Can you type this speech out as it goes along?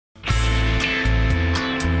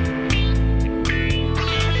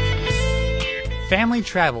Family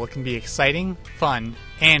travel can be exciting, fun,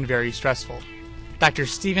 and very stressful. Dr.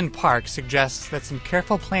 Stephen Park suggests that some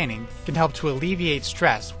careful planning can help to alleviate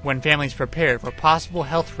stress when families prepare for possible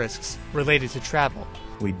health risks related to travel.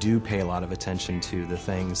 We do pay a lot of attention to the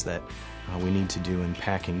things that we need to do in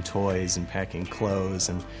packing toys and packing clothes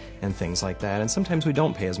and things like that. And sometimes we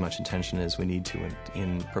don't pay as much attention as we need to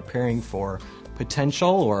in preparing for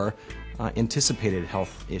potential or anticipated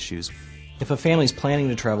health issues. If a family is planning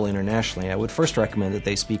to travel internationally, I would first recommend that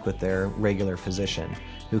they speak with their regular physician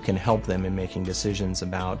who can help them in making decisions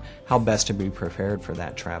about how best to be prepared for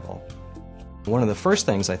that travel. One of the first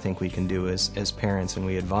things I think we can do as parents, and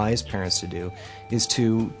we advise parents to do, is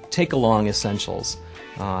to take along essentials.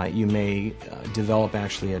 You may develop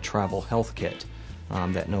actually a travel health kit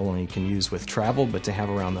that not only you can use with travel but to have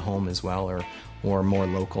around the home as well, or more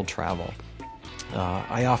local travel.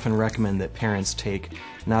 I often recommend that parents take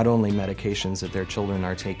not only medications that their children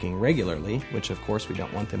are taking regularly, which of course we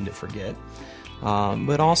don't want them to forget,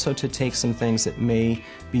 but also to take some things that may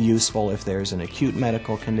be useful if there's an acute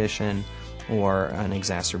medical condition or an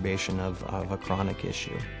exacerbation of a chronic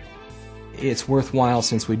issue. It's worthwhile,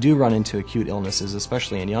 since we do run into acute illnesses,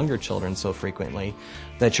 especially in younger children so frequently,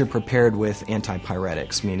 that you're prepared with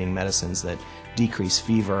antipyretics, meaning medicines that decrease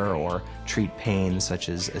fever or treat pain, such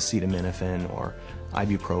as acetaminophen or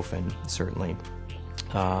ibuprofen, certainly.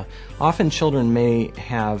 Often children may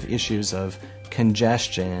have issues of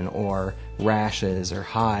congestion or rashes or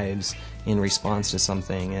hives in response to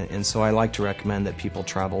something, and so I like to recommend that people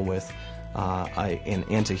travel with an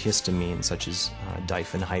antihistamine such as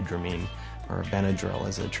diphenhydramine or Benadryl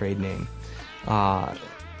as a trade name.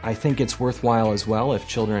 I think it's worthwhile as well if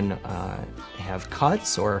children have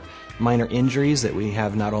cuts or minor injuries that we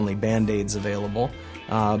have not only Band-Aids available,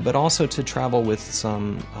 but also to travel with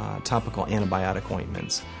some topical antibiotic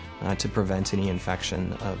ointments to prevent any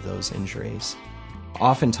infection of those injuries.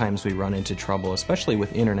 Oftentimes we run into trouble, especially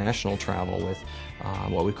with international travel, with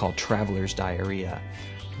what we call traveler's diarrhea.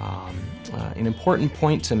 An important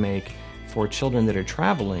point to make for children that are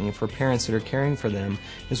traveling and for parents that are caring for them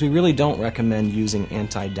is we really don't recommend using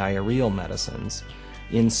anti-diarrheal medicines.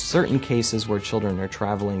 In certain cases where children are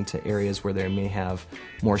traveling to areas where they may have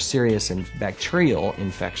more serious bacterial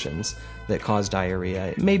infections that cause diarrhea,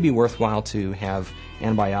 it may be worthwhile to have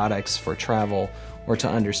antibiotics for travel or to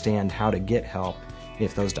understand how to get help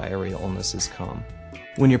if those diarrheal illnesses come.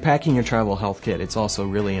 When you're packing your travel health kit, it's also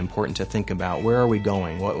really important to think about where are we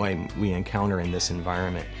going, what might we encounter in this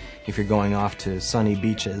environment. If you're going off to sunny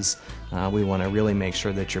beaches, we want to really make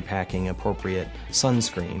sure that you're packing appropriate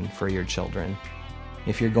sunscreen for your children.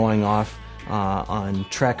 If you're going off on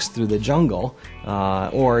treks through the jungle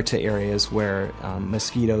or to areas where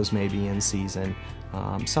mosquitoes may be in season,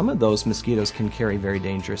 some of those mosquitoes can carry very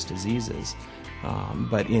dangerous diseases.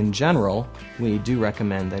 But in general, we do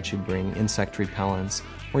recommend that you bring insect repellents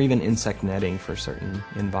or even insect netting for certain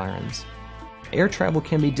environs. Air travel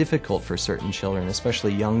can be difficult for certain children,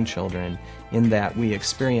 especially young children, in that we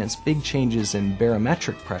experience big changes in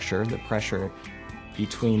barometric pressure, the pressure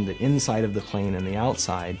between the inside of the plane and the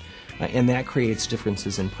outside, and that creates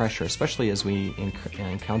differences in pressure, especially as we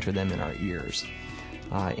encounter them in our ears.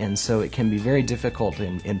 And so it can be very difficult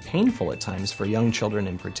and painful at times for young children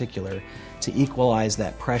in particular to equalize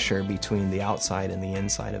that pressure between the outside and the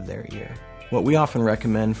inside of their ear. What we often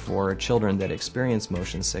recommend for children that experience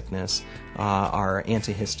motion sickness are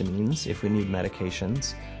antihistamines if we need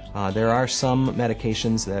medications. There are some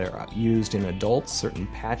medications that are used in adults, certain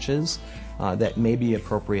patches that may be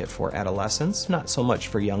appropriate for adolescents, not so much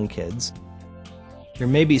for young kids. There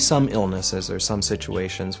may be some illnesses or some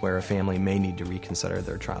situations where a family may need to reconsider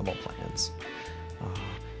their travel plans.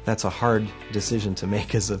 That's a hard decision to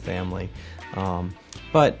make as a family.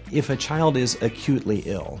 But if a child is acutely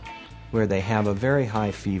ill, where they have a very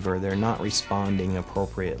high fever, they're not responding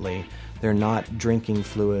appropriately, they're not drinking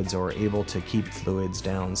fluids or able to keep fluids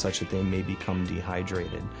down such that they may become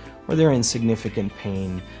dehydrated, or they're in significant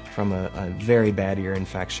pain from a very bad ear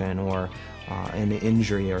infection or an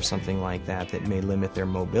injury or something like that that may limit their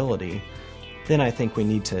mobility, then I think we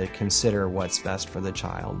need to consider what's best for the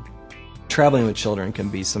child. Traveling with children can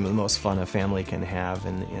be some of the most fun a family can have,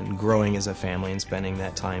 and growing as a family and spending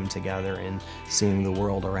that time together and seeing the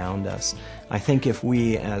world around us. I think if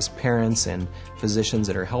we as parents and physicians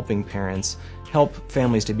that are helping parents help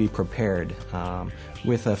families to be prepared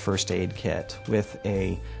with a first aid kit, with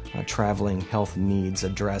a traveling health needs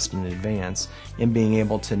addressed in advance, and being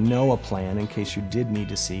able to know a plan in case you did need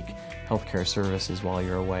to seek healthcare services while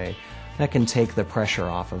you're away, that can take the pressure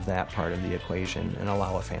off of that part of the equation and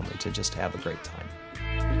allow a family to just have a great time.